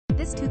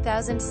This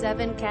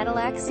 2007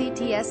 Cadillac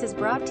CTS is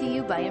brought to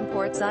you by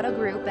Imports Auto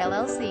Group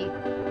LLC.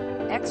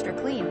 Extra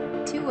clean,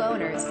 2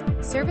 owners,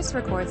 service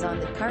records on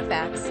the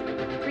Carfax,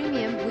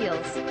 premium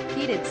wheels,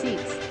 heated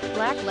seats,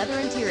 black leather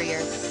interior,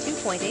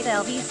 2.8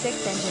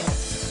 LV6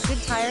 engine,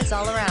 good tires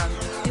all around,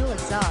 dual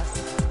exhaust,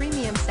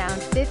 premium sound,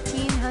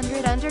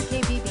 1500 under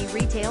KBB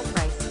retail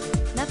price.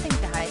 Nothing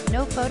to hide,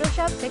 no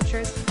Photoshop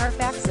pictures,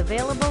 Carfax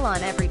available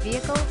on every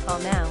vehicle. Call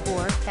now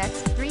or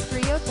text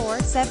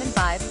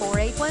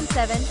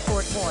 3304-754817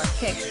 for more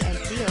picks and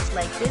deals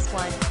like this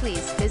one.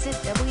 Please visit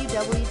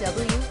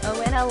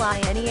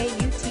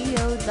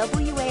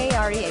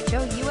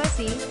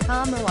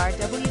www.onlineautowarehous.com or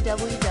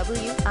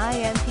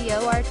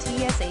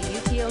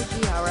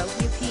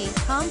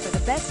www.importsautoGroup.com for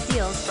the best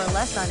deals for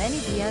less on any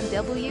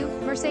BMW,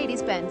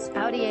 Mercedes-Benz,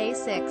 Audi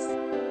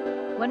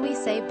A6. When we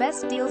say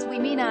best deals we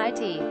mean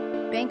IT.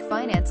 Bank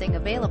financing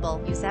available.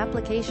 Use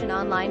application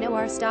online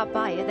or stop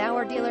by at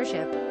our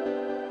dealership.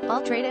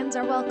 All trade-ins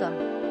are welcome.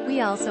 We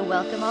also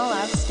welcome all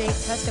out-of-state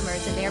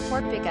customers and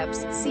airport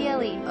pickups,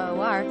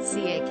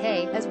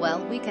 CLEORCAK as well.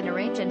 We can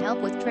arrange and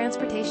help with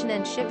transportation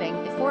and shipping.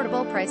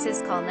 Affordable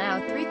prices. Call now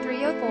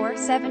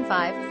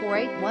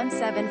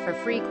 3304-754817 for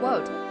free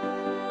quote.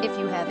 If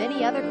you have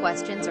any other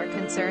questions or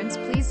concerns,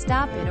 please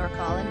stop in or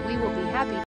call and we will be happy